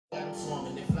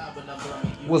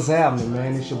What's happening,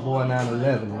 man? It's your boy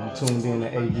 911, and you tuned in to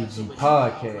ABG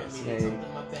Podcast, man.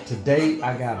 Today,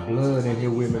 I got blood in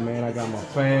here with me, man. I got my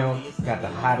fam, got the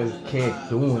hottest cat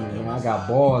doing it, man. I got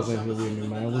bars in here with me,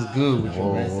 man. What's good with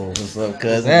you, man? Whoa, what's up,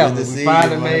 cousin? Good to see we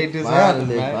finally you, made this happen,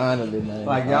 man. Finally, man.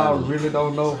 Like, y'all really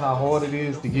don't know how hard it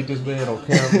is to get this man on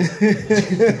camera,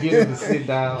 to get him to sit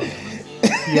down.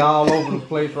 He all over the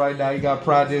place right now. He got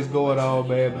projects going on,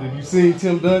 man. But if you seen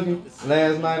Tim Duncan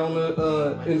last night on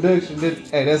the induction,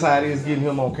 that's how it is getting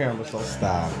him on camera. So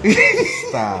stop it.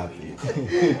 Stop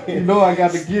it. You know I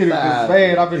got to get it. It's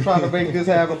bad. I've been trying to make this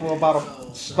happen for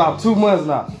about 2 months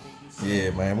now. Yeah,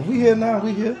 man. But we here now.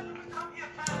 We here.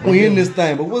 We in this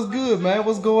thing. But what's good, man?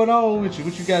 What's going on with you?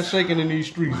 What you got shaking in these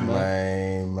streets,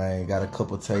 man? Man. Got a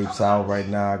couple tapes out right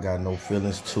now. I got No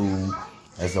Feelings 2.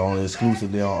 That's only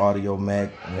exclusively on Audio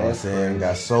Mac. You know what I'm saying?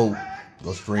 Got Soap.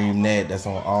 Go stream that. That's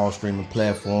on all streaming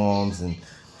platforms. And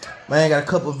man, got a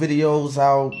couple videos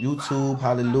out. YouTube,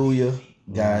 Hallelujah.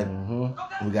 We got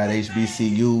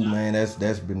HBCU, man.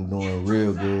 That's been doing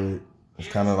real good. It's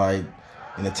kind of like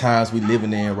in the times we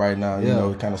living in right now. You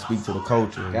know, kind of speak to the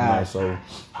culture. You know? So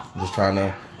I'm just trying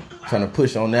to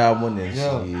push on that one and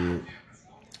shit.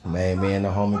 Man, the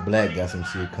homie Black got some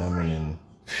shit coming, and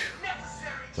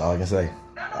that's all I can say.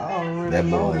 I already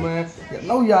know, man. I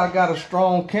know y'all got a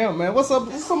strong camp, man. What's up?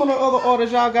 What's some of the other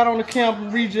artists y'all got on the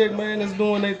camp? Reject, man, that's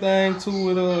doing their thing too.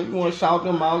 You want to shout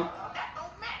them out?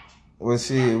 Well,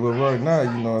 shit, with right now,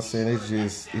 you know what I'm saying?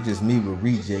 It's just me with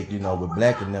Reject, you know, with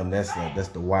Black and them. That's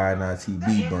the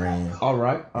YNITB brand. All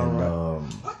right. You know,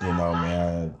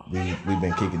 man, we've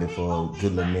been kicking it for a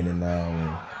good little minute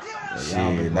now, and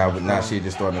shit. Now shit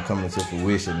just starting to come into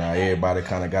fruition. Now everybody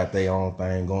kind of got their own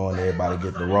thing going. Everybody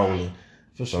get the rolling.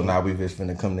 So now we just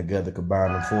finna come together,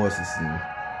 combine them forces, and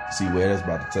see where that's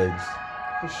about to take us.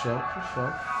 For sure.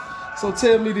 So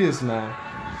tell me this, man.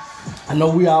 I know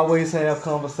we always have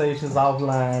conversations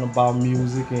offline about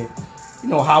music and, you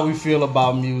know, how we feel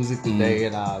about music today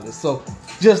and all this. So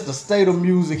just the state of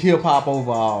music, hip-hop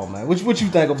overall, man. What you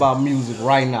think about music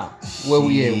right now? Where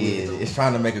we at with it? It's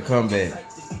trying to make a comeback.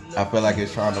 I feel like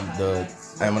it's trying to,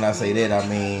 and when I say that, I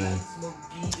mean,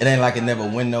 it ain't like it never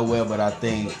went nowhere, but I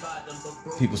think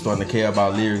people starting to care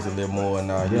about lyrics a little more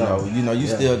now. You know, you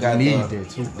still got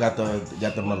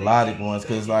the melodic ones,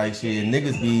 cause like shit,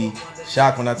 niggas be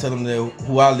shocked when I tell them that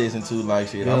who I listen to. Like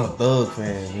shit, I'm a Thug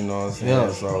fan. You know what I'm saying?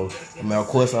 Yeah. So I mean, of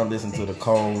course I listen to the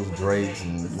Coles, Drakes,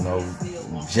 and you know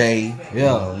Jay, you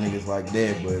know, niggas like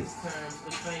that. But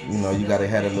you know, you gotta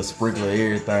have a little sprinkle of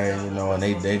everything. You know, and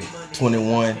they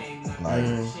 21, like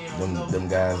them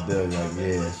guys there, like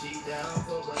yeah.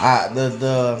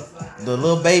 The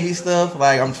little baby stuff,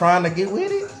 like I'm trying to get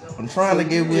with it. You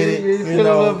feel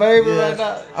a little baby right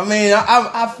now? I mean,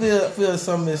 I feel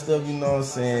some of this stuff. You know what I'm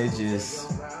saying? It's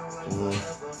just,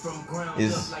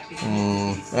 it's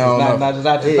not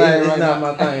your thing right now. It's not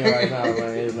my thing right now,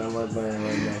 man. It's not my thing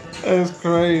right now. That's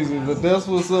crazy, but that's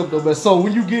what's up though. But so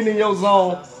when you get in your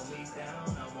zone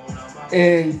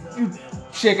and you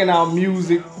checking out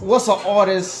music, what's an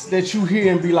artist that you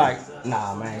hear and be like,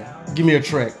 nah, man, give me a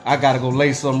track. I gotta go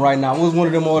lay something right now. What's one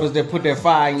of them artists that put that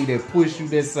fire in you, that push you,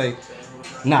 that say,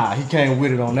 nah, he came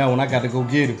with it on that one. I got to go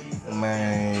get it.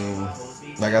 Man,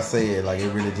 like I said, like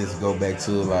it really just go back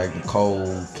to like the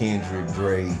Cole, Kendrick,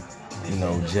 Dre, you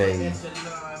know, Jay.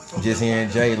 Just hearing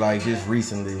Jay like just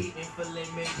recently,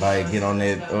 like get on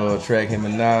that track him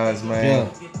and Nas, man. Yeah.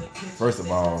 First of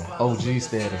all, OG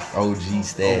status.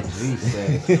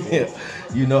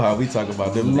 You know how we talk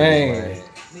about them, man.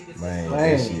 Man,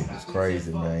 that shit is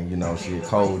crazy, man. You know, shit,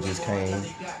 Cole just came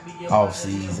off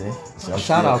season. So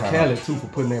shout out Khaled too for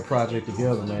putting that project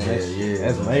together, man.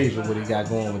 That's major what he got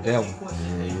going with that one.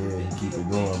 Yeah, he keep it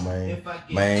going, man.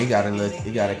 Man, he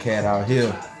got a cat out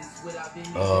here.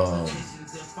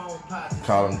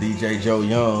 Call him DJ Joe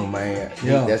Young, man.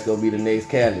 Yeah. That's gonna be the next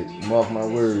Khaled. Mark my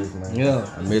words, man. Yeah.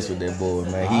 I mess with that boy,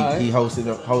 man. He hosted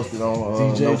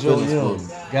on DJ No Joe Feelings Young.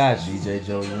 Gotcha. DJ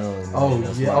Joe Young. Man. Oh,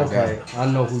 that's yeah, okay. Guy. I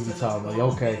know who you talking about.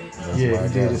 Okay. He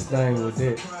did his thing with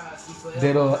that.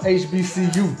 That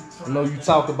HBCU. I know you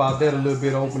talked about that a little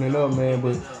bit opening up, man,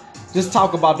 but just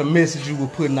talk about the message you were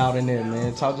putting out in there,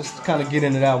 man. Just kind of get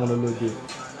into that one a little bit.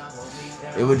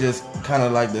 It was just kind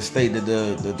of like the state that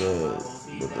the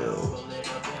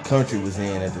country was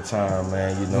in at the time,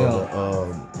 man. You know,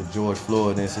 the George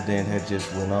Floyd incident had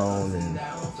just went on, and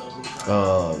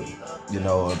you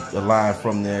know, a line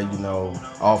from there, you know,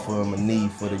 offer them a knee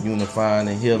for the unifying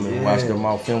and healing. Watch them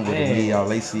off film with the knee, all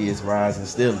they see is rising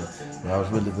still. You know, I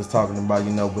was talking about,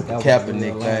 you know, with the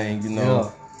Kaepernick thing, you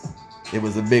know. it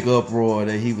was a big uproar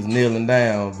that he was kneeling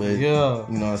down. But yeah,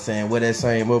 you know what I'm saying, where that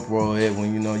same uproar at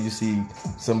when, you know, you see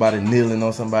somebody kneeling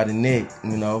on somebody's neck,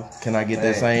 you know, can I get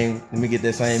that same, let me get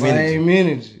that same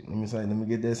energy. Let me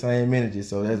get that same energy.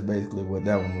 So that's basically what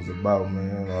that one was about,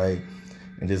 man. Like,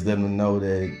 and just letting them know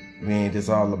that we ain't just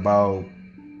all about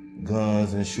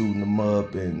guns and shooting them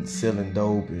up and selling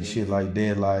dope and shit like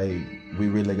that. Like, we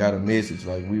really got a message.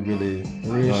 Like, we really,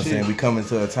 you know what I'm saying, we coming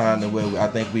to a time where I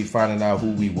think we finding out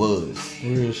who we was.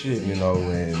 Real shit. You know,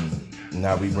 and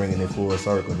now we bringing it full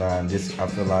circle now. And this, I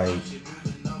feel like,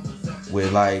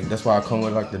 with like, that's why I come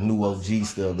with like the new OG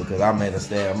stuff, because I'm at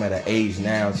an age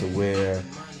now to where,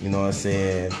 you know what I'm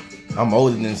saying, I'm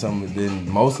older than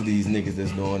most of these niggas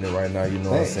that's doing it right now, you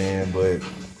know what I'm saying, but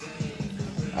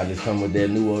I just come with that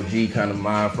new OG kind of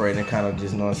mind frame and kind of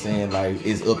just, you know what I'm saying, like,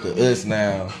 it's up to us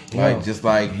now, like, just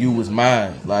like you was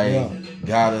mine, like,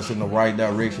 guide us in the right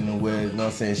direction and where, you know what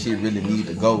I'm saying, shit really need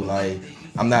to go. Like,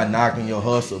 I'm not knocking your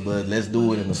hustle, but let's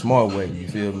do it in a smart way, you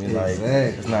feel me? Like,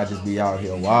 let's not just be out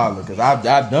here wilding, because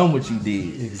I've done what you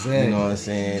did, you know what I'm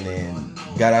saying, and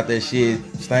got out that shit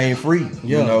stain free,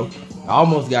 you know. I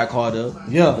almost got caught up.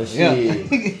 But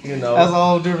shit, you know. That's a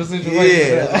whole different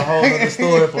situation. Yeah, that's a whole other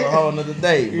story for a whole other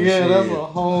day. But yeah, that's a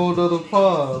whole other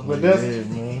part. But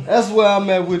that's where I'm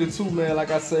at with it too, man. Like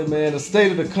I said, man, the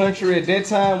state of the country at that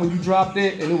time when you dropped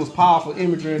it, and it was powerful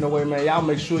imagery in a way, man. Y'all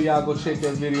make sure y'all go check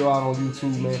that video out on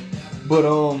YouTube, man. But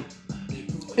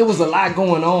it was a lot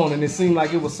going on, and it seemed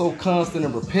like it was so constant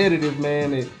and repetitive,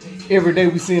 man. And every day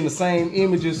we seeing the same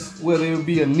images, whether it would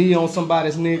be a knee on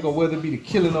somebody's neck or whether it be the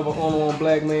killing of an unarmed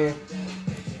black man.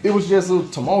 It was just a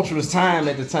tumultuous time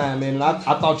at the time, man. And I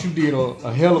thought you did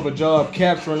a hell of a job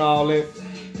capturing all that.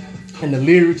 And the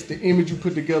lyrics, the image you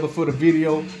put together for the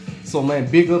video. So,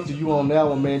 man, big up to you on that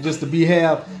one, man. Just to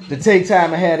take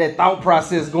time and have that thought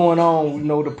process going on, you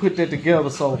know, to put that together.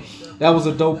 So that was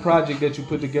a dope project that you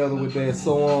put together with that.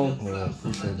 So,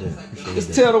 appreciate that.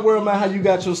 Just tell the world, man, how you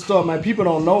got your stuff, man. People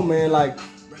don't know, man. Like,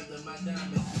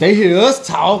 they hear us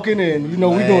talking and, you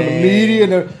know, we doing the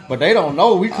media, but they don't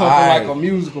know we come from like a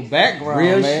musical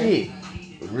background,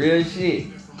 Real shit.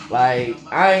 Like,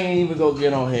 I ain't even gonna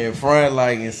get on here in front,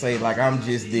 like, and say, like, I'm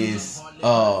just this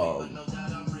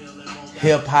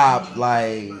hip hop,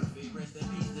 like,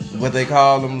 what they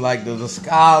call them, like the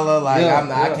scholar. Like,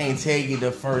 I can't tell you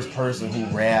the first person who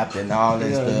rapped and all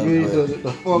that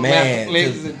stuff. But, man,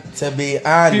 to be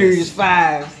honest, Furious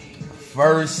Five,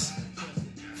 first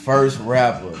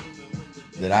rapper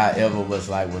that I ever was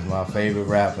my favorite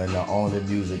rapper, and the only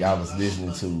music I was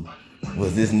listening to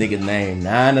was this nigga named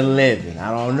 911.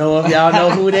 I don't know if y'all know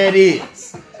who that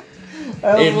is.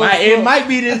 It might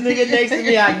be this nigga next to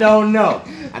me. I don't know.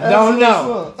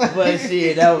 But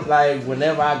shit, that was like,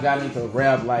 whenever I got into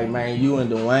rap, like, man, you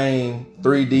and Dwayne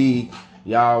 3D,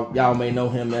 y'all may know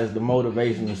him as the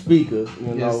motivational speaker. You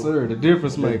know? Yes, sir. The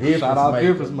difference maker. Shout out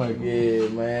difference maker. Yeah,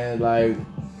 man. Like,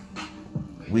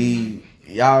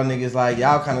 y'all niggas, like,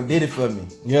 y'all kind of did it for me.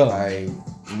 Yeah. Like,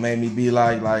 it made me be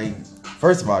like,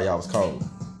 first of all, y'all was cold.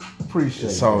 Appreciate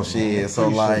it. So shit. So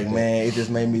like, man, it just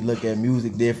made me look at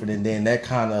music different, and then that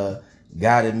kind of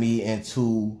guided me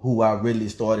into who I really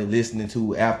started listening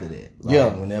to after that.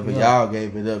 Like, whenever y'all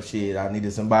gave it up, shit, I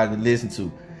needed somebody to listen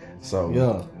to. So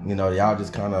you know, y'all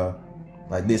just kind of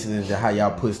like listening to how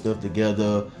y'all put stuff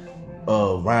together,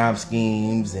 rhyme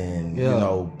schemes and you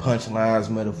know, punchlines,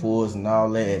 metaphors, and all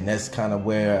that. And that's kind of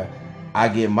where I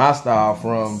get my style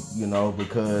from, you know,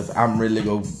 because I'm really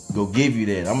go give you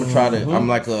that. I'm gonna try to. I'm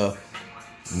like a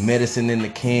medicine and the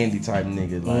candy type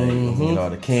nigga, like you know,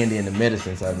 the candy and the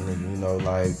medicine type of nigga. You know,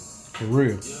 like, for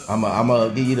real. I'm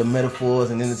gonna give you the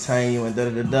metaphors and entertain you and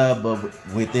but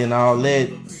within all that,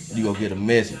 you gonna get a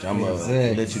message. I'm gonna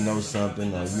let you know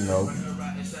something, or you know,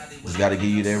 just gotta give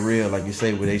you that real, like you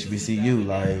say with HBCU.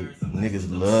 Like,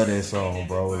 niggas love that song,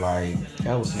 bro. Like,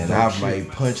 that was some and I might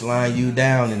punchline you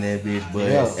down in that bitch, but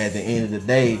at the end of the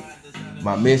day,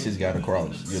 my message got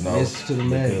across, you know, message to the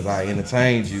because I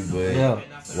entertained you, but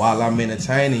while I'm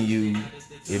entertaining you,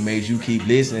 it made you keep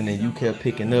listening, and you kept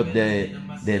picking up that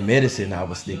medicine I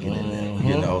was sticking in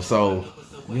there, you know. So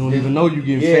you don't even know you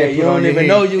getting fat. You don't even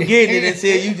know you getting it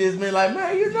until you just been like,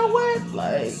 man, you know what,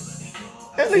 like,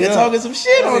 that nigga talking some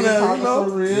shit on there, you know.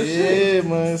 Some real shit,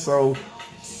 man. So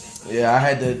yeah, I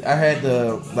had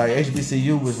to like,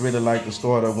 HBCU was really like the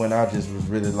start of when I just was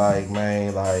really like,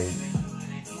 man, like,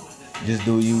 just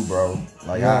do you, bro.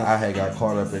 Like, I had got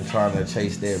caught up in trying to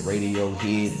chase that radio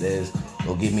hit that's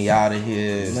gonna get me out of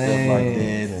here and stuff like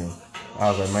that. And I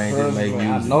was like, man, just make music.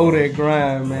 I know that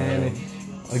grind, man. And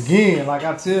again, like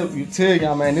I tell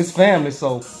y'all, man, this family.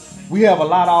 So we have a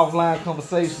lot of offline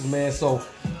conversations, man. So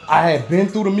I had been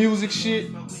through the music shit,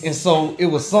 and so it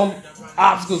was some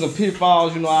obstacles and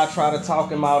pitfalls, I try to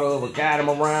talk him out of or guide him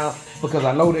around because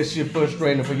I know that shit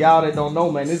frustrating. For y'all that don't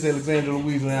know, man, this is Alexandria,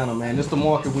 Louisiana, man. This the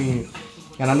market we in.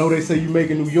 And I know they say you make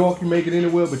it in New York, you make it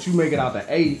anywhere, but you make it out the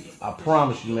 8. I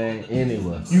promise you, man.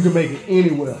 Anywhere. You can make it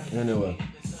anywhere. Anywhere.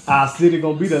 Our city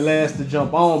gonna be the last to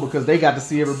jump on because they got to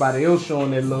see everybody else showing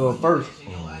their love first.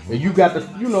 And you got the,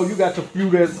 you got the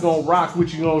few that's gonna rock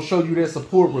with you, gonna show you that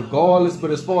support regardless. But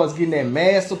as far as getting that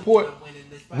mass support,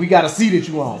 we gotta see that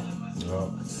you on. Yeah.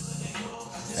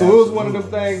 So it was one of them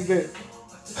things that,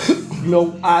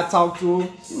 I talked to him.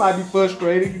 He might be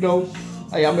frustrated,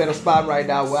 Hey, I'm at a spot right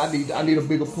now where I need a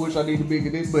bigger push, I need a bigger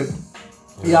this, but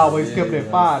he always kept that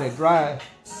fire, that drive,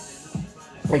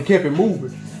 and kept it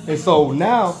moving. And so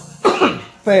now,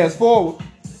 fast forward,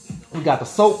 we got the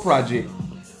Soap Project.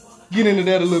 Get into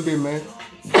that a little bit, man,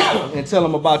 and tell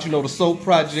them about, the Soap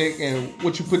Project and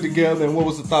what you put together and what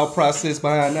was the thought process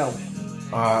behind that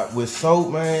one. With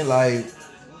Soap, man, like,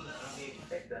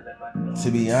 to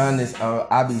be honest,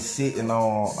 I be sitting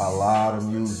on a lot of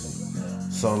music.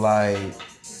 So like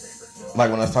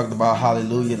when I talked about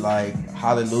Hallelujah, like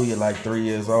 3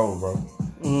 years old, bro.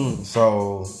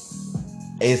 So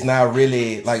it's not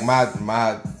really like the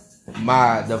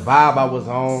vibe I was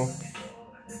on.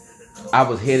 I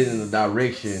was headed in the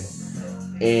direction,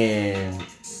 and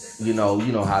you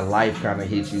know how life kind of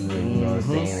hit you, and you know what I'm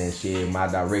saying, and shit. My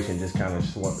direction just kind of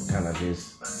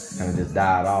just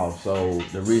died off. So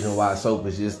the reason why Soap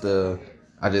is just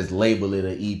I just label it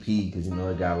an EP because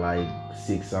it got like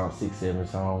 6, 7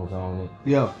 songs on it.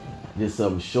 Yeah. Just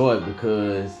something short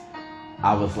because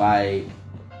I was like,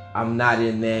 I'm not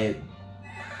in that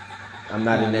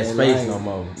space no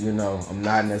more. I'm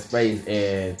not in that space,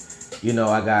 and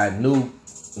I got Nuke,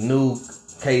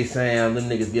 K-Sam, them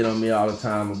niggas get on me all the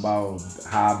time about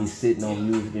how I be sitting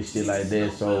on music and shit like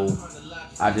that. So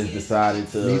I just decided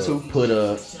to put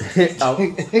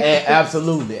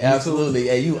absolutely.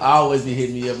 And you always be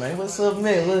hitting me up, man. What's up,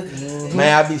 man?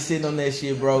 Man, I be sitting on that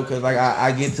shit, bro, because like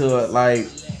I get to it, like,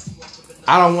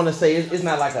 I don't want to say it's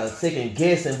not like a second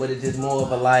guessing, but it's just more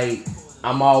of a like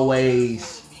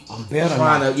I'm better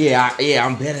trying to,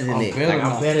 I'm better than that.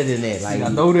 I'm better than that. Like, see, I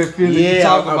know that feeling you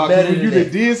talking about. When you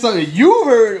did something, you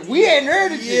heard it. We hadn't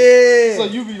heard it yet. So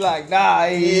you be like, nah,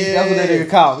 hey, that's what that nigga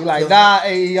called. Be like, nah,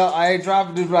 hey, yo, I ain't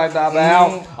dropping this right now,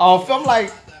 man. I'm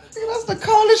like, that's the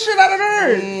coldest shit I done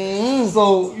heard.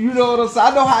 So you know what I'm saying?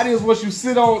 I know how it is once you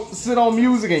sit on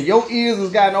music and your ears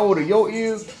has gotten older.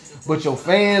 But your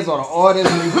fans or the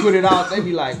artists, when you put it out, they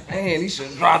be like, man, he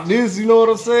should drop this, you know what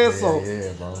I'm saying?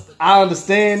 Yeah, bro. I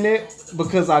understand that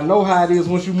because I know how it is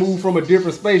once you move from a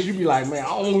different space. You be like, man, I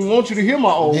don't even want you to hear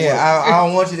my old work. I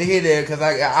don't want you to hear that because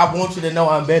I want you to know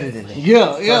I'm better than that.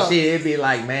 Yeah. So shit, it be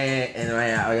like, man, and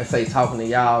man, like I say, talking to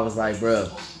y'all, I was like,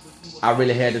 bro, I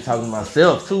really had to talk to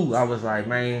myself too. I was like,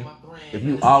 man, if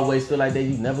you always feel like that,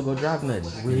 you never go drop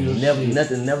nothing.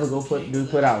 Nothing never go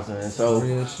put out, son. So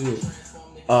real shit.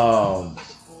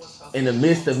 In the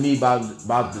midst of me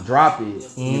about to drop it,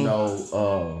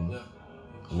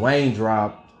 Wayne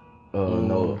dropped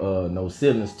No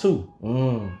Ceilings 2.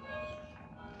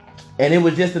 And it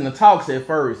was just in the talks at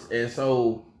first, and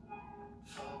so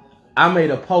I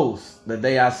made a post the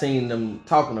day I seen them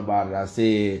talking about it. I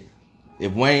said,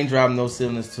 if Wayne dropped No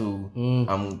Ceilings 2,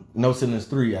 I'm No Ceilings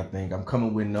 3, I think. I'm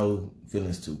coming with No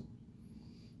Feelings 2.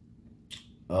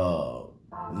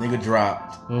 Nigga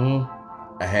dropped.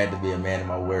 I had to be a man of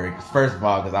my word. First of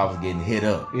all, because I was getting hit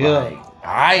up. Yeah. Like, all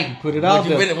right, put it out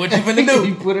there. What you finna do?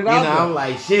 You put it out there. I'm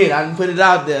like, shit, I didn't put it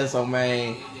out there. So,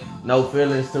 man, No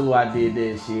Feelings 2, I did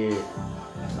that shit.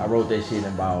 I wrote that shit in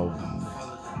about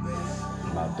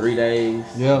 3 days.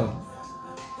 Yeah.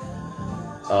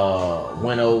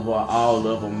 Went over all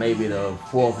of them, maybe the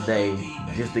 4th day,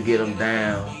 just to get them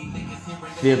down.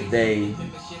 5th day,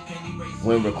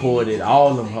 went recorded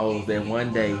all them hoes that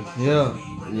one day. Yeah.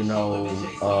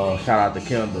 Shout out to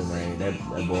Kendall, man. That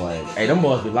boy. Hey, them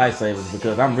boys be lifesavers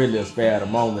because I'm really a spare of the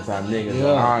moment type nigga.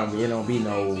 Yeah. So it don't be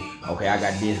no, okay, I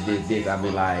got this. I be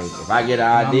like, if I get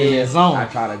an idea, I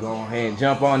try to go ahead and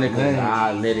jump on it because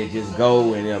I let it just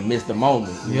go and it'll miss the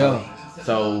moment. You know?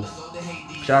 So,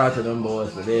 shout out to them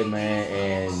boys for that, man.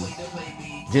 And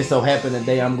just so happened the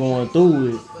day I'm going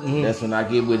through it, that's when I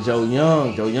get with Joe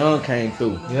Young. Joe Young came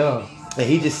through. Yeah. And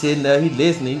he just sitting there, he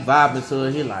listening, he vibing to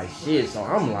it, he like, shit. So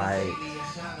I'm like,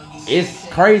 it's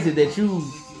crazy that you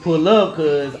pull up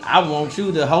because I want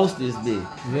you to host this bitch.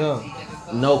 Yeah.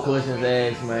 No questions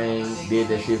asked, man. Did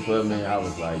that shit for me. I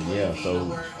was like, yeah.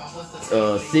 So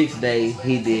 6th day,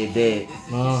 he did that.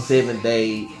 7th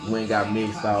day, when got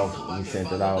mixed off, we sent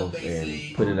it off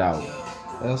and put it out.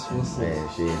 That's what's up. Man,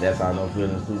 shit, that's how No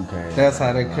Feelings 2 came. That's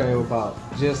how they came about.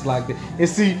 Just like that. And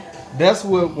see, that's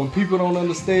what, when people don't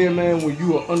understand, man, when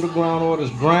you are underground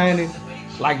artist grinding,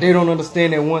 like they don't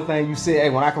understand that one thing you said, hey,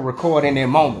 when I can record in that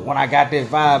moment, when I got that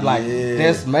vibe, like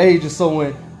that's major.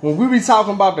 So when we be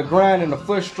talking about the grind and the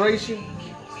frustration,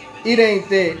 it ain't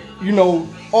that, you know,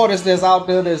 artists that's out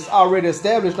there that's already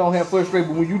established don't have frustration,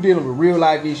 but when you dealing with real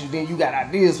life issues, then you got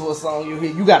ideas for a song you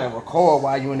hear, you got to record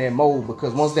while you in that mode,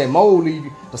 because once that mode leave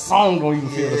you, the song don't even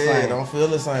feel the same. Don't feel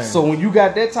the same. So when you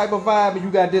got that type of vibe and you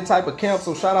got that type of camp,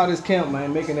 so shout out this camp,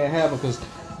 man, making that happen, because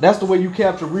that's the way you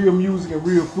capture real music and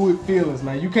real fluid feelings,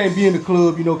 man. You can't be in the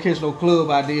club, you know, catch no club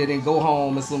idea, then go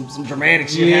home and some dramatic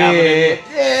shit happen.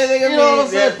 Yeah, you know what I'm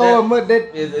saying? Throw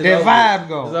that vibe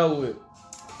go. It's over with.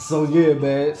 So yeah,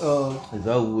 man. It's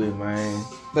over with, man.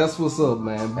 That's what's up,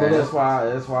 man. But that's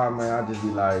why, man. I just be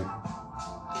like,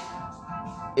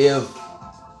 if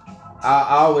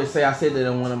I always say, I said that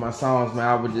in one of my songs, man.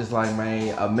 I was just like,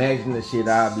 man, imagine the shit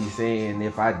I'd be saying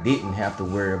if I didn't have to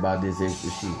worry about this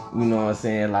extra shit. You know what I'm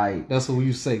saying? Like, that's what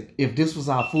you say. If this was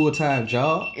our full-time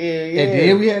job, yeah, and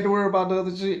then we had to worry about the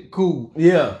other shit, cool.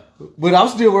 Yeah. But I'm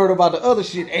still worried about the other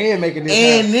shit and making this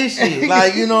and happen. this shit.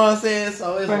 Like, you know what I'm saying?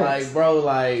 So it's like, bro,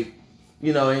 like,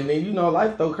 you know, and then, you know,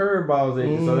 life throw curveballs at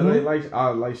you. So it ain't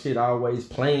like shit always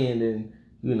planned and,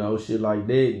 you know, shit like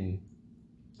that. And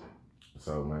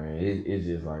so, man, it's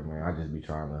just like, man, I just be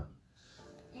trying to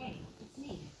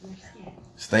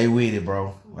stay with it,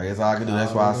 bro. Like, that's all I can do.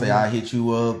 That's why I say I hit you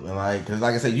up. And, like, because,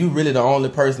 like I said, you really the only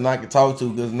person I can talk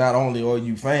to, because not only are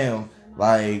you fam,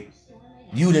 like,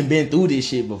 you done been through this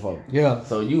shit before. Yeah.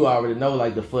 So you already know,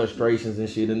 like, the frustrations and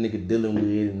shit a nigga dealing with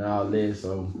and all that.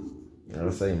 So, you know what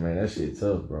I'm saying, man, that shit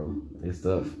tough, bro. It's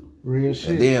tough. Real shit.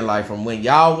 And then, like, from when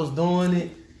y'all was doing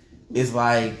it, it's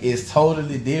like, it's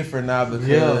totally different now,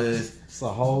 because it's a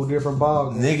whole different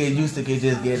ball. Nigga used to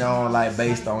just get on, like,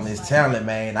 based on his talent,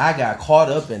 man. I got caught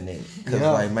up in it. Because,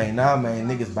 like, man, now, man,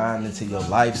 niggas buying into your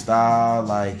lifestyle,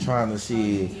 like, trying to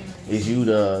see, is you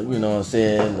the, you know what I'm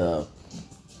saying,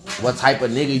 what type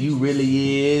of nigga you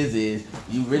really is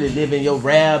you really living your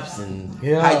raps, and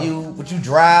what you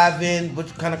driving, what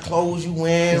kind of clothes you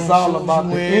wearing. It's all about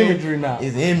the imagery now.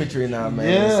 It's imagery now, man.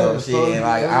 Yeah, so shit,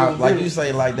 and like you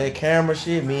say, like that camera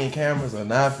shit, me and cameras are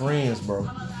not friends, bro.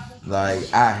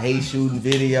 Like, I hate shooting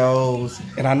videos.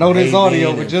 And I know this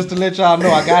audio, but just to let y'all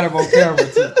know, I got it on camera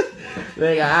too.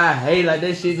 Nigga, I hate, like,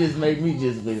 that shit just make me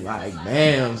just be like,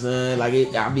 damn, son. Like,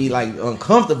 I be like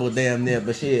uncomfortable damn near,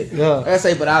 but shit. Yeah. Like I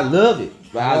say, but I love it.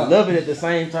 But I love it at the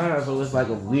same time, so it's like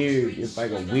a weird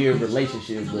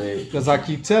relationship, but because I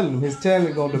keep telling him his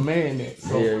talent gonna demand that.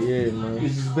 So yeah, man.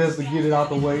 It's just best to get it out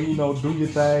the way, you know, do your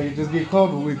thing, just get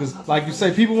comfortable with it. Because, like you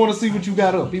say, people want to see what you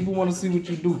got up. People want to see what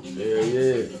you do.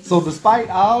 Yeah. So despite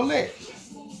all that,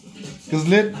 because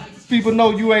let people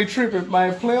know you ain't tripping,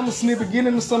 man. Play them a snippet, get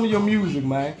into some of your music,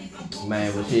 man.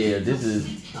 Man, but yeah,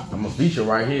 I'm a feature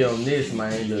right here on this,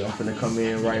 man. Look, I'm finna come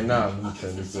in right now. Let me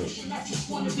turn this up.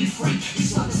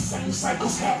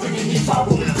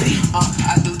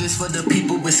 I do this for the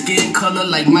people with skin color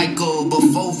like Michael,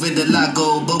 before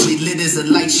Vitiligo, but we lit as a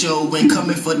light show and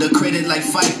coming for the credit like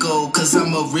FICO, cause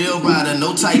I'm a real rider,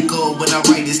 no typo. When I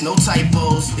write, it's no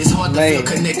typos. It's hard to feel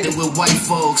connected with white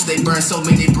folks. They burn so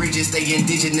many bridges, they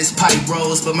indigenous pipe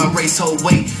rolls, but my race hold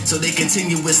weight, so they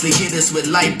continuously hit us with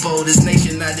lipo. This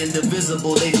nation not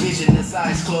indivisible, they vision is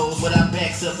eyes closed, but our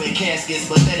backs up in caskets,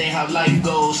 but that ain't how life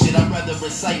goes. Shit, I'd rather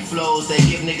recite flows that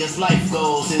give niggas life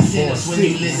goals. Incentives when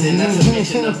you listen, not to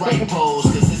mention the right pose,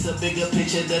 cause it's a bigger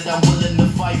picture that I'm willing to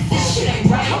fight for.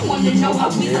 I wanna know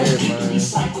how we gon' keep these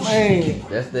cycles.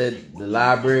 That's the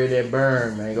library that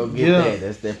burned, man. Go get that.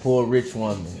 That's that poor rich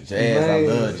woman. Jazz, I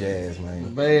love Jazz,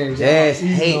 man.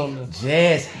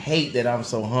 Jazz hate that I'm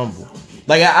so humble.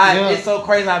 Like it's so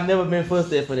crazy. I've never been fussed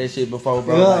for that shit before,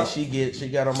 bro. Like she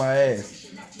got on my ass.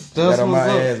 Got on my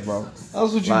ass, bro. That's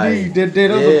what you need.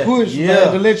 That other push,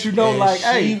 man, to let you know, and like,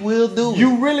 hey, she will do it.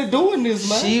 You really doing this,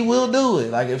 man. She will do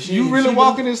it. Like if you really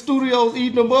walking in studios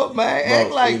eating them up, man. Bro,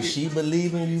 act like if she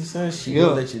believe in you, son, she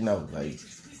will let you know. Like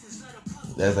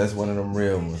that's one of them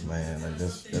real ones, man. Like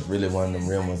that's really one of them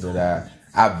real ones that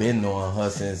I've been knowing her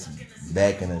since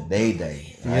back in the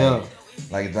day.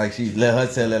 Like she let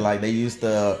her tell it, like they used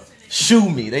to shoot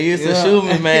me. They used to shoot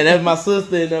me, man. That's my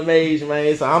sister in them age,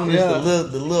 man. So I'm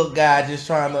just the little guy just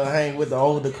trying to hang with the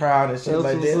older crowd and shit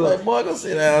like that. Like, boy, go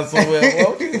sit down somewhere.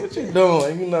 What you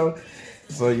doing? You know.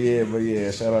 So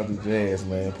yeah, shout out to Jazz,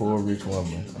 man. Poor rich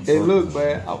woman. Hey, look,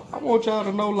 man. I want y'all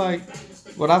to know, like,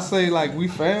 when I say like we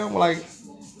fam, like,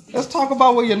 let's talk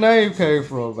about where your name came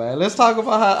from, man. Let's talk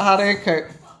about how that came.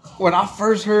 When I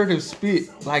first heard him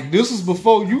spit, like this was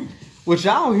before you. what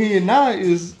y'all hear now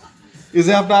is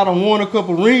after I done won a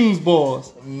couple rings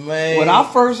bars. Man. When I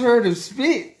first heard him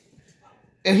spit,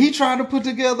 and he trying to put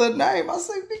together a name, I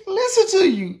say, nigga, listen to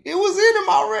you. It was in him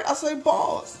already. I say,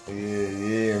 bars.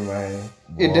 Yeah, man.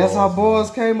 And that's how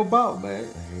bars came about, man.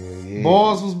 Yeah.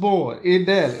 Bars was born in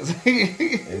Dallas.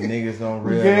 And niggas don't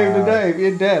We realize. gave the name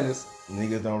in Dallas.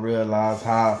 Niggas don't realize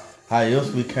how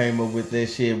else we came up with that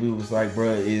shit. We was like,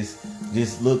 bro, it's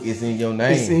just look, it's in your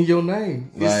name. It's in your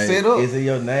name. It's Like, set up. It's in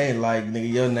your name. Like, nigga,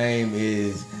 your name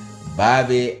is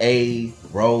Bobby A.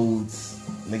 Rhodes.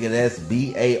 Nigga, that's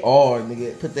B-A-R.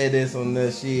 Nigga, put that in on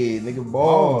that shit. Nigga,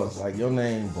 bars. Like, your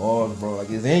name, bars, bro. Like,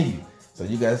 it's in you. So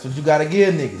that's what you gotta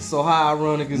give niggas. So how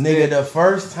ironic is Nigga, that? the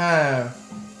first time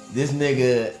this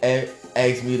nigga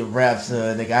asked me to rap,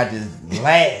 son, nigga, I just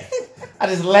laughed. I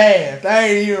just laughed. I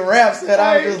ain't even rap, son.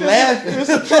 I was just laughing. It's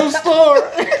a true story.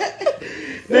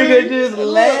 Nigga just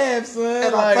laughed, son.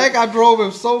 And like, I think I drove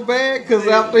him so bad because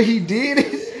after he did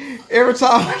it, every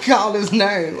time I call his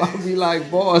name, I'll be like,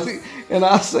 boss. And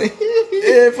I say,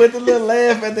 yeah, put the little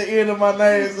laugh at the end of my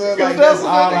name, son. Like, that's what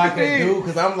all that I nigga can did. do.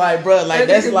 Cause I'm like, bro, like, that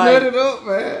that's nigga like, nutted up,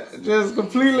 man. Just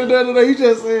completely nutted up. He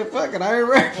just said, fuck it, I ain't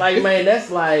rapping. like, man,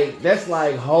 that's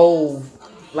like Hove.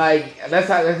 Like, that's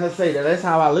how I say that. That's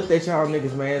how I looked at y'all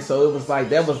niggas, man. So it was like,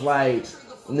 that was like,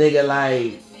 nigga,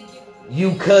 like,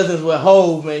 you cousins with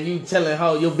Hove, man. You telling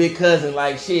Hove, your big cousin,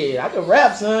 like, shit, I can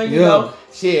rap, son, you know?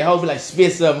 Shit, Hove be like,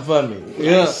 spit something for me.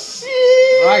 Yeah. Like,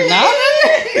 shit. Right now?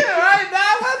 Right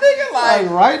now, my nigga, Like,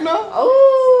 right now?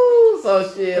 oh,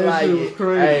 so shit, That like, shit was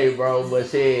crazy. hey, bro, but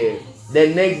shit,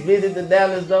 that next visit to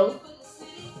Dallas, though,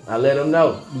 I let him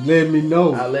know. Let me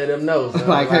know. I let him know, son.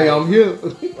 Like, hey, I'm here.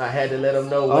 I had to let him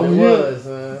know what I'm it here. was,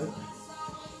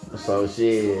 son. So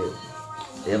shit.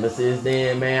 Ever since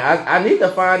then, man, I need to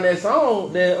find that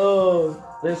song,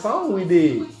 that song we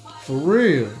did. For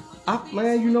real.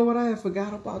 Man, you know what? I had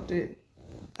forgot about that.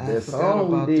 I That had forgot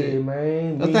song about we did, that.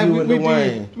 man. I Me, think you, and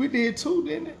Dwayne. we did two,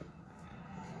 didn't it?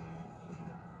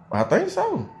 I think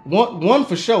so. One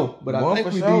for sure, but I One think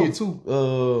for we sure. did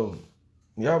two.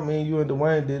 Yeah, me, you and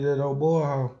Dwayne did that old boy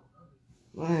house.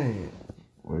 Man.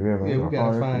 Well, yeah, man. Yeah, we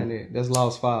gotta find that. That's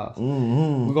Lost Files.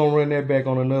 Mm-hmm. We're gonna run that back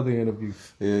on another interview.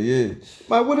 Yeah.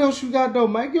 Mike, what else you got though,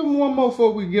 man? Give him one more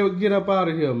before we get up out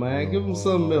of here, man. Give him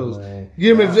something else. Man.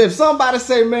 Give him if somebody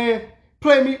say, man,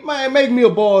 play me, man, make me a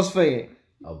Boss fan.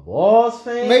 A Boss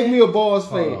fan? Make me a Boss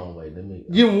fan. Hold on, wait, let me.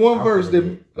 Give him one I'm verse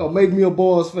finna that make me a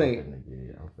Boss fan.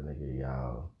 I'm finna get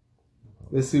y'all.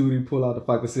 Let's see what he pull out the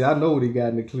pocket. See, I know what he got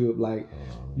in the clip. Like,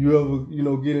 you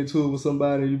ever, get into it with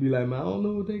somebody and you be like, man, I don't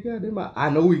know what they got. I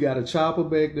know he got a chopper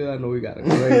back there. I know he got a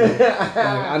grader. Like,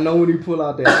 I know when he pull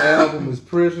out that album, there's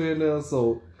pressure in there.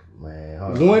 So, Man,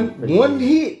 hold on. one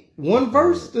hit, one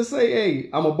verse to say, hey,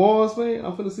 I'm a Boss fan.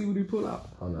 I'm finna see what he pull out.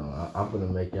 Hold on, I'm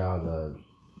finna make y'all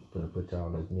finna put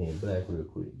y'all as Me in Black real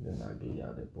quick. Then I'll give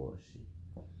y'all that bullshit.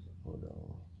 Hold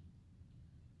on.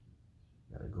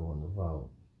 Gotta go in the vault.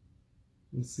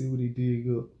 Let's see what he dig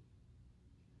up.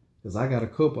 Cause I got a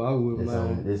couple I wouldn't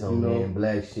mind. This on Me in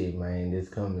Black shit, man. This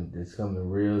coming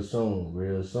real soon.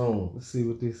 Let's see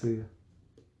what this is.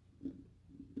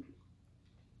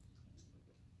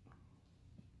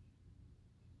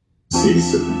 City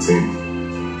 17.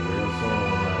 Real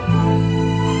soon,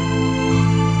 man.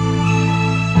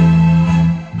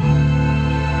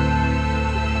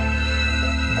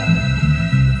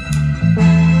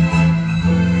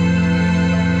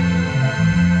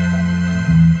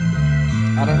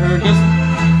 I done heard this one.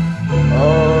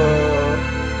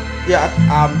 Yeah,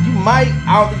 you might.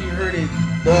 I don't think you heard it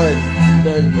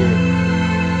done yet.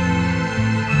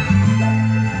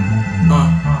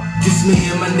 Just me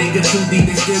and my nigga too deep,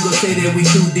 they still gon' say that we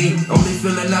too deep. Only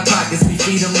filling our pockets, we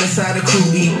feed them inside a crew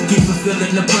eat. Keep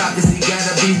fulfilling the prophecy,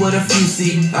 gotta be what a few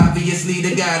see. Obviously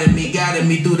the guiding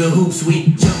me through the hoop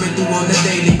suite. Jumping through on the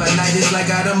daily, but night is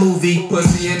like out a movie.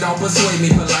 Pussy, it don't persuade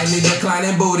me, politely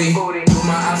declining booty. Through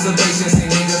my observations, see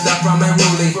niggas die from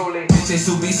unruly. Bitches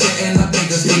who be setting up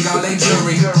niggas, think all they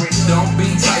jury. Don't be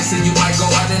Tyson, you might go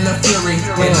out in a fury.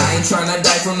 And I ain't tryna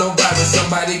die from no virus,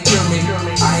 somebody cure me.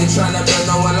 I ain't tryna build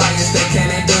no alliance that can't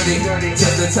ain't dirty.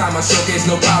 Till the time I showcase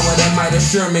no power that might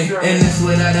assure me. And it's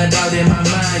without a doubt in my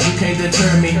mind, you can't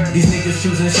deter me. These niggas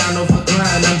choosing shine over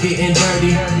grind, I'm getting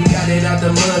dirty. Got it out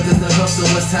the mud cause the hustle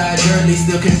was tired early.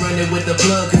 Still can run it with the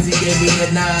plug cause he gave me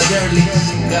the nod early.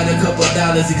 got a couple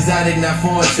dollars, exotic, not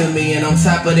foreign to me. And on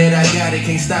top of that, I got it,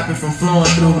 can't stop it from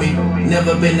flowing through me.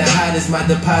 Never been the hottest, my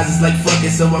deposits like fuck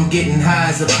it, so I'm getting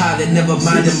high as a pilot, never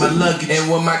minding my luggage.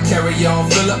 And when my carry-on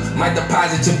fill up, my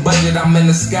deposit your budget, I'm in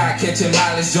the sky catching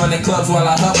mileage, joining clubs while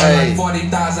I hover like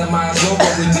 40,000 miles over.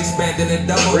 We expanding and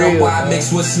double up, why I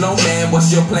mix with snowman?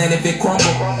 What's your plan if it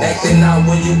crumble? Acting out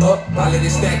when you up, I let it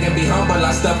stack and be humble.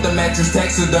 I stuff the mattress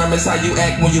taxidermist, how you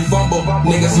act when you fumble.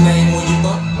 Niggas name when you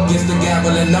up, gets the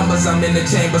gavel and numbers. I'm in the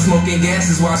chamber smoking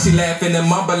gases while she laughing and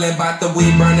mumbling about the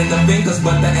weed burning the fingers,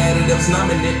 but the additives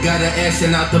numbing it. Got her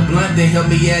action out the blunt, then help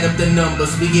me add up the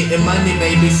numbers. We getting money,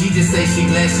 baby. She just say she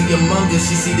glad she among us.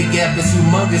 She see the gap is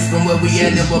humongous from where we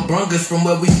at and what brung us from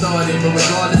where we started. But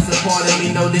regardless of part of me,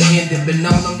 know the ending. Been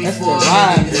all on these four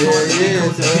minutes.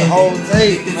 The whole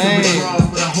tape, man.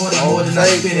 Whole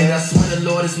tape, man. I swear the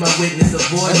Lord is my witness. That's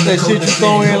that shit you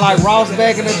throw in like Ross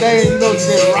back in the day. You know,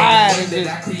 just ride and just.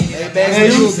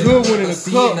 Man, you a good one in the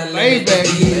cup. Lay back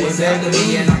in.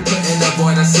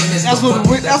 That's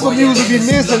what music be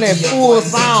missing, that full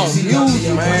sound music. You know what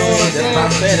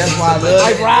I'm saying? That's why I love it.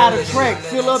 Like ride a track,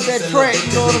 fill up that track,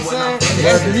 you know what I'm saying?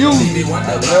 That's music.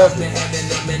 I love it.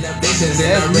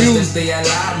 That's music.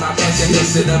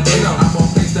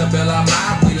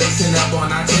 We lacing up on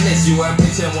our tennis. You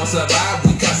ambition won't survive.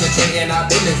 We concentrating our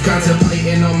business.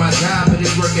 Contemplating on my job, but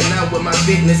it's working out with my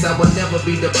fitness. I will never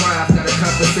be deprived. Gotta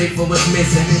compensate for what's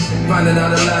missing. Finding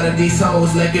out a lot of these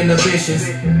hoes lack inhibitions.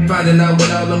 Finding out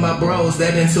with all of my bros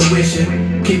that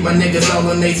intuition. Keep my niggas all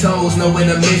on their toes, no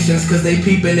intermissions. Cause they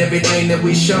peeping everything that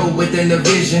we show within the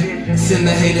vision. Send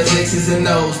the haters X's and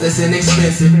O's, that's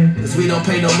inexpensive. Cause we don't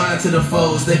pay no mind to the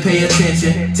foes, they pay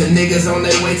attention to niggas on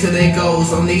their way to their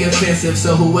goals, on the offensive.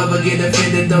 So whoever get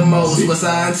offended the most, what's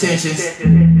our intentions?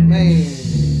 Man.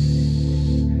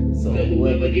 So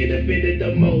whoever get offended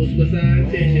the most, what's our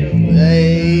intentions?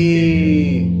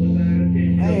 Hey.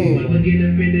 Whoever get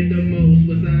offended the most,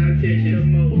 what's our intentions?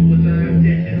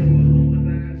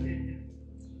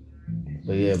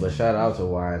 But yeah, but shout out to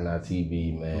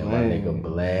YNITB, man. My nigga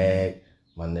Black,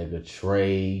 my nigga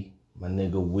Trey, my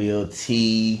nigga Will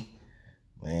T,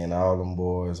 man, all them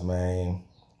boys, man.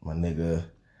 My nigga.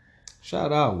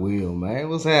 Shout out Will, man.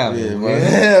 What's happening, Yeah,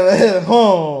 man? man.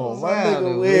 Home. My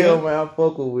happening, nigga Will, man? man. I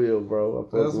fuck with Will, bro. I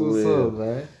fuck That's with what's Will. up,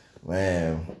 man.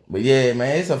 Man. But yeah,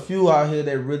 man, it's a few out here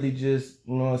that really just,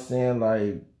 you know what I'm saying,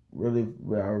 like, really,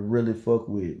 I really fuck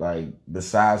with, like,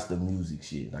 besides the music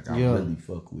shit. Like, I really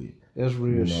fuck with. That's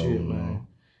real shit, man.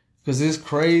 Cause it's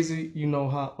crazy, you know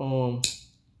how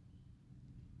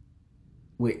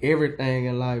with everything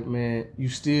in life, man, you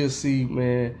still see,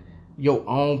 man, your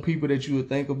own people that you would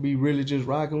think would be really just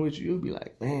rocking with you. You'll be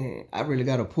like, man, I really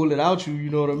gotta pull it out you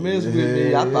know what I mess with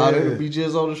me. I thought it would be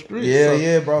just on the street.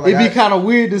 Yeah, so bro. Like it'd be kind of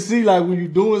weird to see, like, when you're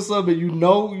doing something,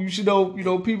 you should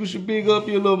know, people should big up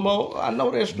you a little more. I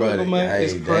know that struggle, man. Hey,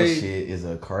 it's crazy. That shit is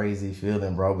a crazy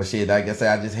feeling, bro. But shit, like I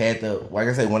said, I just had to, like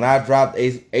I said, when I dropped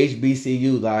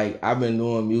HBCU, like, I've been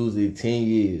doing music 10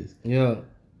 years. Yeah.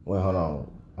 Well, hold on.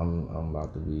 I'm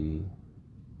about to be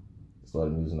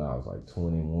started music now. I was like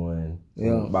 21.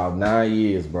 Yeah. About 9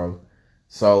 years, bro.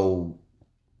 So,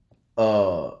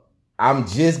 I'm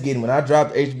just getting, when I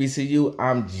dropped HBCU,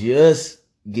 I'm just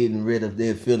getting rid of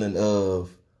that feeling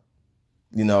of,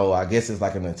 you know, I guess it's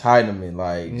like an entitlement.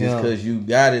 Like, just because you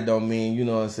got it don't mean, you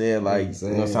know what I'm saying? Like, you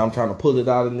know, so I'm trying to pull it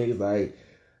out of niggas. Like,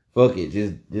 fuck it.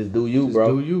 Just do you,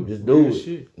 bro. Do you. Just do it.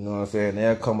 Shit. You know what I'm saying?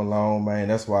 They'll come along, man.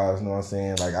 That's why, you know what I'm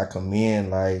saying? Like, I come in,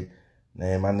 like,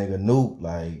 man, my nigga Nuke,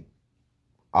 like,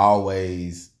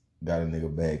 always got a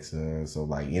nigga back, son. So,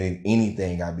 like,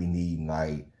 anything I be needing,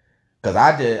 like, cause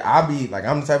I be, like,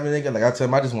 I'm the type of nigga, like, I tell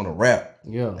him I just want to rap.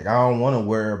 Yeah. Like, I don't want to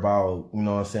worry about, you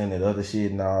know what I'm saying, that other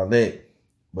shit and all that.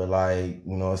 But, like,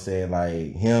 you know what I'm saying,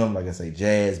 like, him, like I say,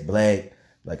 Jazz, Black,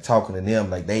 like, talking to them,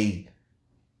 like, they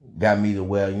got me to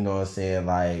where, you know what I'm saying,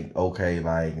 like, okay,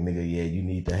 like, nigga, yeah, you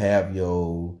need to have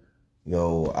your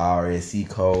RSC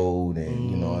code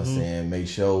and, you know what I'm saying, make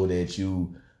sure that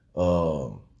you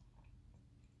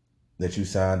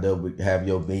signed up with, have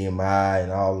your BMI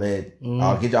and all that.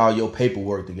 I'll get all your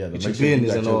paperwork together. Make sure you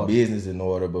got your business in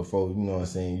order before, you know what I'm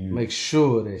saying, you make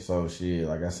sure that. So shit,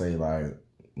 like I say, like,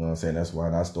 you know what I'm saying, that's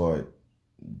why I start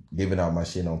giving out my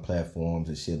shit on platforms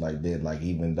and shit like that. Like,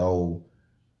 even though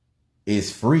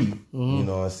it's free, you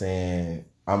know what I'm saying,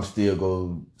 I'm still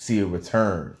gonna see a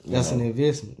return. That's an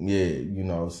investment. Yeah, you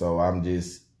know, so I'm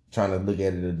just trying to look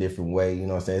at it a different way. You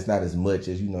know what I'm saying? It's not as much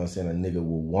as, you know what I'm saying, a nigga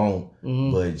will want,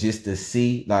 but just to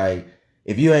see, like,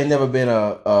 if you ain't never been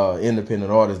a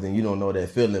independent artist, then you don't know that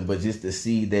feeling. But just to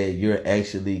see that you're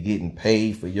actually getting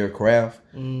paid for your craft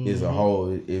is a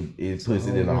whole. It puts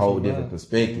it in a whole different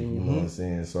perspective. You know what I'm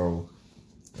saying? So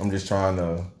I'm just trying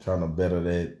to better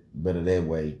that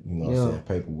way. You know what I'm saying?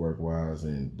 Paperwork wise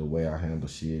and the way I handle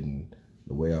shit and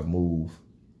the way I move.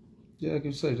 Yeah, like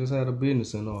you say, just had a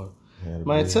business in order.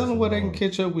 Man, tell them where they can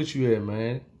catch up with you at,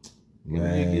 man.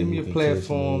 Give me your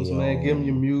platforms, man. Give me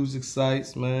your music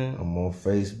sites, man. I'm on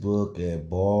Facebook at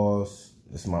Boss.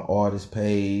 It's my artist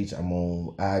page. I'm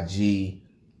on IG.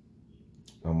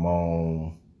 I'm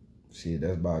on shit.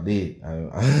 That's about it.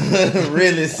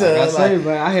 Really, so like I say,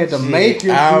 man, I had to make you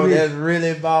do this. That's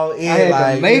really about it. I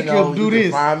had to make him do you this.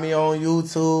 Can find me on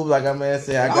YouTube. Like I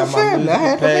said, I got my music I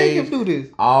had to page. make him do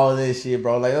this. All this shit,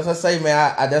 bro. Like that's what I say,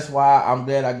 man. I that's why I'm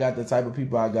glad I got the type of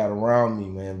people I got around me,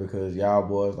 man. Because y'all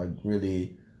boys like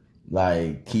really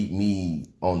like keep me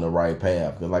on the right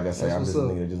path. Because like I say, I'm just a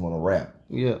nigga that just want to rap.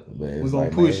 Yeah, but it's we're gonna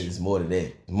like, push. Man, it's more to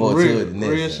that. More to it than that.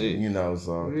 Real shit. You know,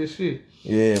 so real shit.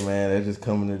 Yeah, man, they're just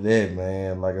coming to that,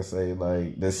 man. Like I say,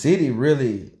 like the city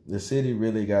really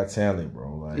got talent,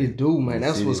 bro. Like it do, man.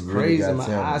 That's what's crazy, man.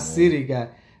 Our city got.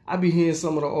 I be hearing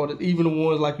some of the artists, even the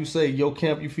ones like you say, Yo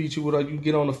Camp, you feature with, or you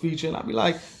get on the feature, and I be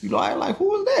like, I like,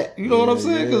 who is that? You know what I'm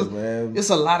saying? Because it's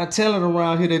a lot of talent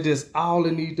around here that just all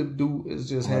they need to do is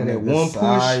just have that one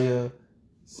push.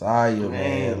 Saya,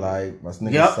 man, like my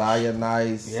nigga Saya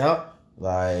nice. Yep.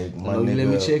 Like my nigga, let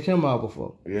me check him out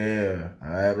before. Yeah,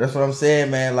 that's what I'm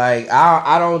saying, man. Like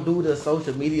I don't do the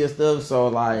social media stuff, so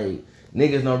like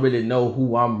niggas don't really know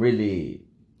who I'm really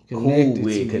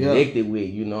connected with.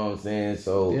 You know what I'm saying?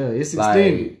 So it's like,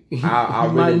 extended. I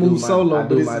really might move solo, I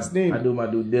do my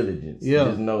due diligence. Yeah,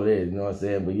 just know that. You know what I'm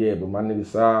saying? But my nigga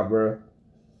Saya, bro,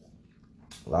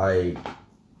 like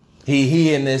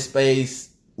he in this space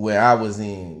where I was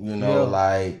in. You know,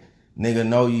 like nigga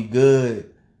know you good.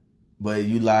 But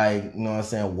you like, you know what I'm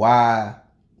saying, why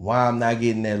I'm not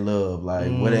getting that love?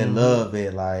 Like, where that love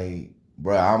at? Like,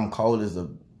 bro, I'm cold as a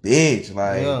bitch.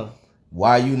 Like,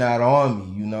 why you not on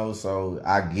me? You know, so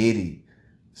I get it.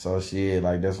 So shit,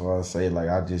 like, that's what I say. Like,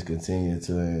 I just continue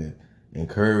to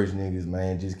encourage niggas,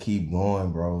 man. Just keep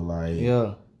going, bro. Like,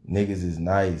 niggas is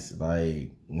nice. Like,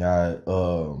 this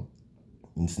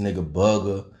nigga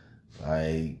Bugger,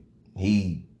 like,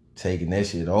 he taking that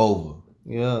shit over.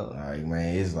 Yeah. Like,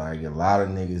 man, it's like a lot of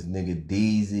niggas, nigga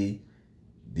Deezy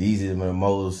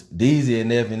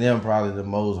and F&M probably the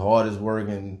most hardest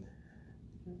working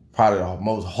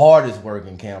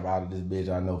camp out of this bitch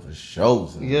I know for sure.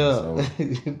 So,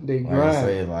 they grind. Like I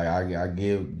say, like I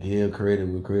give credit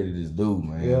where credit is due,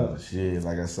 man. Yeah. Shit,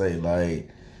 like I say, like,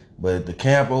 but the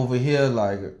camp over here,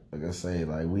 like I say,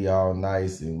 like we all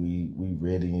nice and we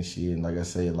ready and shit. And like I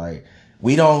say, like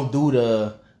we don't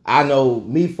do I know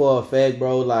me for a fact,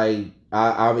 bro. Like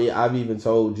I've even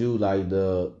told you like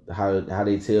how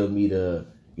they tell me to,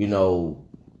 you know,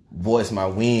 voice my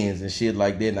wins and shit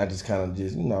like that. And I just kind of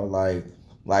just, you know, like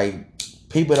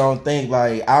people don't think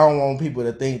like I don't want people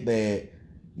to think that,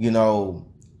 you know,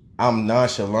 I'm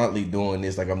nonchalantly doing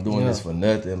this. Like I'm doing this for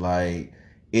nothing. Like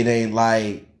it ain't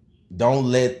like don't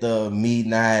let me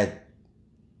not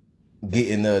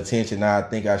getting the attention I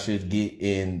think I should get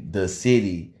in the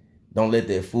city. Don't let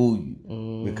that fool you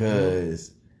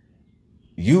because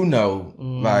you know,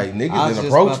 like niggas didn't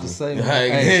approach me.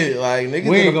 Like niggas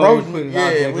didn't approach me.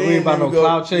 We ain't about no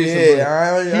cloud chasing.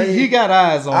 Yeah, he got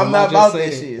eyes on him. I'm not about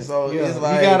that shit. So it's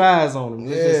like he got eyes on him.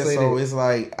 So it's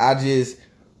like I seen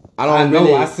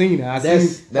it. I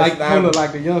seen like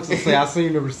the youngsters say. I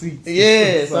seen the receipts.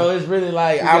 Yeah, so it's really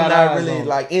like I'm not really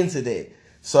like into that.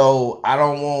 So I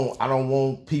don't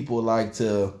want people like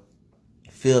to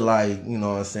feel like, you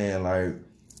know what I'm saying, like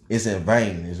it's in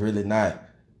vain. It's really not.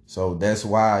 So that's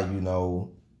why, you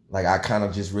know, like I kind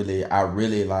of just I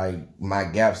really like my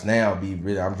gaps now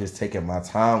I'm just taking my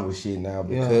time with shit now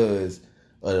because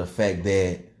of the fact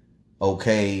that,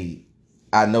 okay,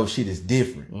 I know shit is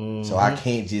different. So I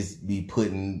can't just be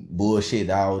putting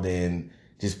bullshit out and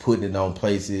just putting it on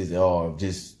places or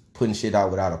just putting shit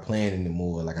out without a plan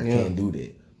anymore. Like I can't do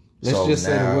that. Let's just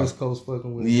say the West Coast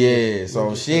fucking with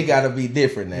so shit gotta be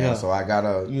different now. Yeah. So I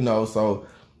gotta, you know, so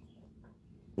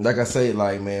like I say,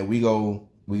 like man, we can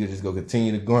just go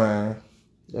continue to grind.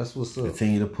 That's what's up.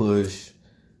 Continue to push.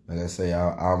 Like I say,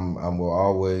 I'm will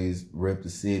always rep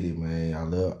the city, man.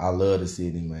 I love the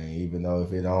city, man. Even though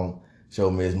if it don't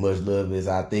show me as much love as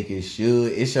I think it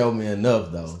should, it showed me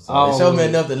enough though. So it showed me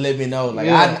enough to let me know. Like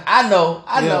I know,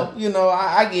 you know,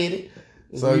 I get it.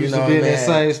 So you know, be in that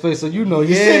same space, so you know,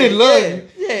 you said it love you.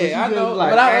 Yeah, I know.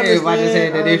 Like, but I understand. I just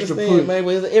had that extra push, man.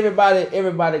 But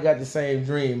everybody got the same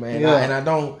dream, man. And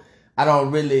I I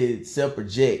don't really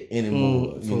self-project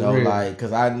anymore. You know, real. like,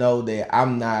 cause I know that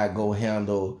I'm not gonna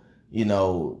handle, you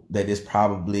know, that it's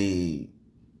probably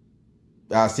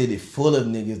our city full of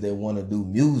niggas that want to do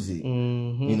music.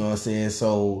 Mm-hmm. You know what I'm saying?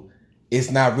 So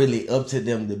it's not really up to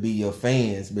them to be your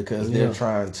fans because they're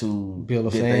trying to build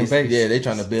a fan base. Yeah, they're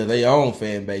trying to build their own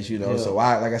fan base, you know. So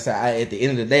like I said, at the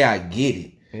end of the day, I get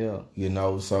it. Yeah. You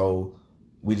know, so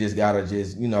we just gotta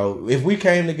you know, if we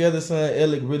came together, son,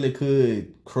 Alec really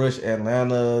could crush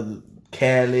Atlanta,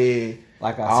 Cali,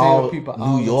 like I tell people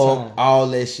all New York, the time, all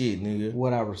that shit, nigga.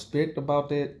 What I respect about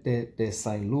that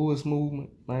St. Louis movement,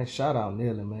 man, shout out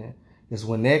Nelly, man, is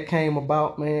when that came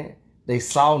about, man, they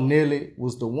saw Nelly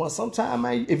was the one. Sometimes,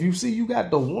 man, if you see you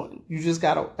got the one, you just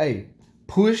gotta,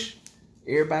 push,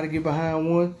 everybody get behind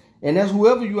one. And that's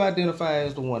whoever you identify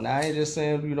as the one. I ain't just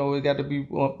saying, you know, it got to be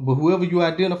one, but whoever you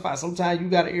identify, sometimes you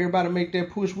got to everybody make that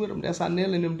push with them. That's how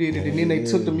Nelly and them did it. And then they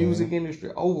took the music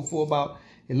industry over for about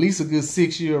at least a good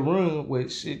 6-year run.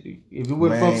 With shit, if it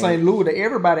wasn't from St. Louis,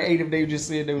 everybody ate if they just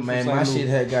said they was from St. Louis. Man, my shit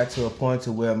had got to a point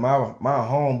to where my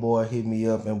homeboy hit me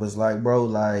up and was like, bro,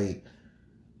 like,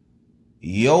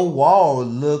 your wall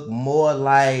look more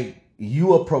like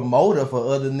you a promoter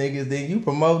for other niggas than you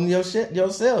promoting your shit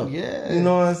yourself. Yeah. You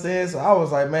know what I'm saying? So I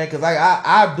was like, man, cause like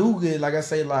I do get, like I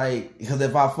say, like, cause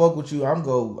if I fuck with you, I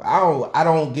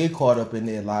don't get caught up in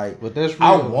it. Like, but that's real.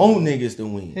 I want niggas to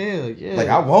win. Hell yeah. Like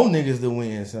I want niggas to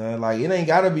win, son. Like it ain't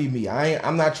gotta be me.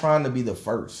 I'm not trying to be the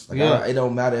first. Like it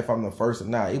don't matter if I'm the first or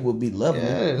not. It would be lovely.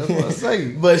 Yeah, that's what I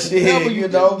say. But shit, you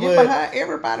know, get behind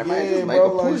everybody, man. Just make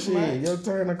bro, a push, like, man. Your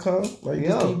turn to come. Like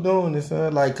just keep doing this,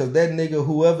 son. Like, cause that nigga,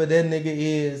 whoever that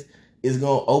nigga is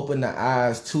gonna open the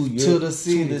eyes to the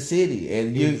city.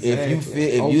 And you, exactly.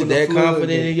 if you that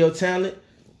confident in your talent,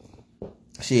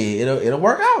 shit, it'll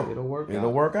work out. It'll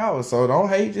work out. So don't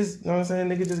hate. Just, you know what I'm saying,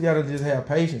 nigga. Just gotta just have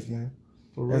patience, man.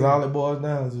 That's all it boils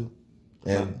down to.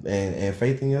 And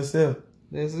faith in yourself.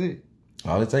 That's it.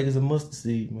 All it takes is a mustard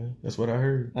seed, man. That's what I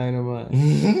heard. I know,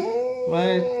 man.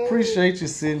 Man, appreciate you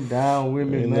sitting down with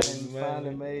me, man. You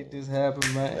finally made this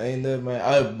happen, man. Ain't nothing,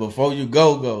 man. Before you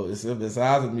go, it's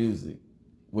besides the music.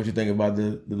 What you think about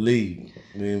the league,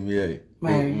 the NBA?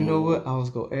 Man, you know what? I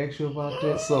was gonna ask you about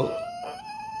that. So,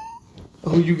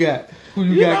 who you got? Who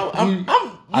you got?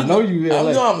 I know you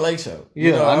LA. I know I'm Lake Show.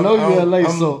 Yeah, I know you LA.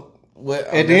 So,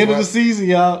 at the end of the season,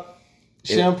 y'all,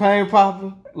 champagne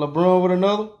popping, LeBron with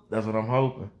another. That's what I'm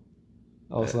hoping.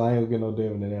 Oh, so I ain't gonna get no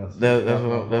damn answer.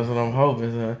 That's what I'm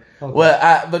hoping, son. Okay.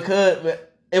 Well, because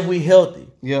if we healthy,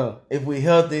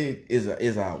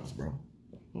 is ours, bro.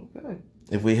 Okay.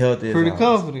 If we healthy, pretty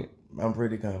confident. I'm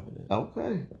pretty confident.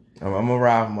 Okay. I'm gonna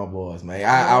ride with my boys, man.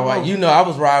 I you know, I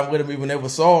was riding with them even when they were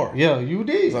sore. Yeah, you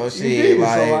did. So shit,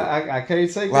 like, so I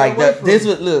can't take like that away from this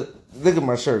was look at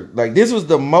my shirt. Like this was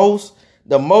the most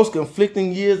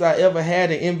conflicting years I ever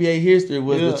had in NBA history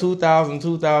was the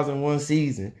 2000-2001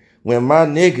 season. When my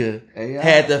nigga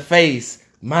had to face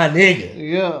my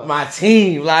nigga, my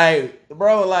team, like,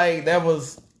 bro, like that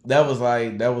was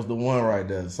the one right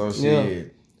there. So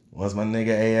shit, once my nigga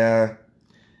AI,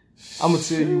 I'm gonna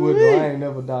tell you what though, I ain't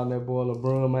never down that boy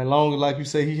LeBron, man. Long as like you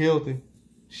say he healthy,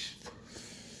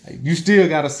 you still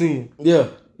gotta see him. Yeah,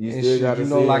 you still gotta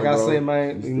see him. Like I say,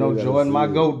 man, you know Jordan my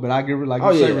GOAT, but I give it like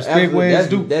you say, respect where it's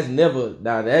due. That's never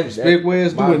respect where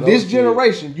it's due. In this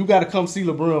generation, you gotta come see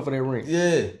LeBron for that ring.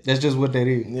 Yeah, that's just what that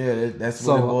is. Yeah, that's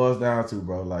what it boils down to,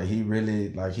 bro. Like he really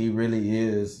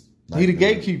is. Like he the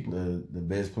gatekeeper, the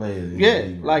best player.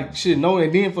 Yeah, like shit. No,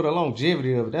 and then for the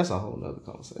longevity of it, that's a whole nother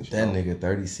conversation. That nigga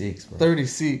 36, bro.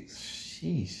 36.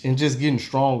 Sheesh. And just getting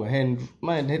stronger. And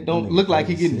man, that don't look like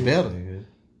he getting better. Nigga.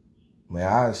 Man,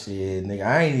 nigga,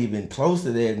 I ain't even close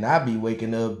to that, and I be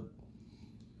waking up.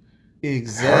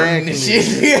 Exactly.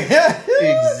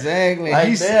 Exactly. Like,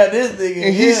 this nigga,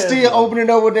 and he's still opening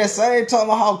up with that same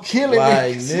tomahawk killing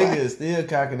like nigga still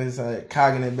cocking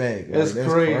it back. That's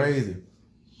crazy.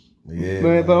 Yeah,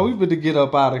 man, but we better get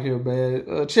up out of here,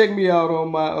 man. Check me out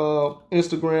on my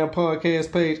Instagram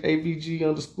podcast page,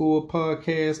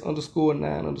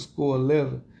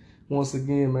 AVG_podcast_9_11. Once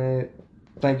again, man,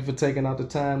 thank you for taking out the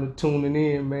time to tuning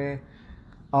in, man.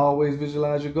 Always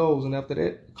visualize your goals, and after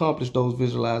that, accomplish those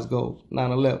visualized goals.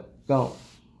 9/11, gone.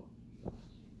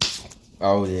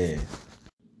 Oh yeah.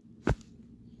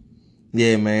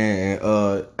 Yeah, man.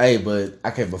 Hey, but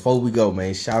okay, before we go,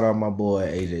 man, shout out my boy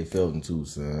AJ Felton too,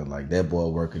 son. Like that boy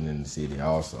working in the city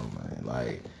also, man.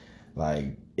 Like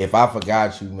if I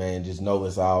forgot you, man, just know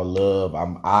it's all love.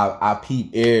 I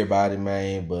peep everybody,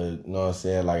 man, but you know what I'm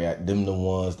saying? Like them the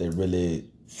ones that really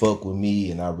fuck with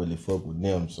me and I really fuck with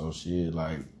them. So shit,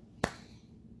 like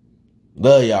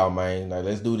love y'all, man. Like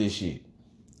let's do this shit.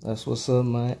 That's what's up,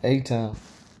 man. A-Town.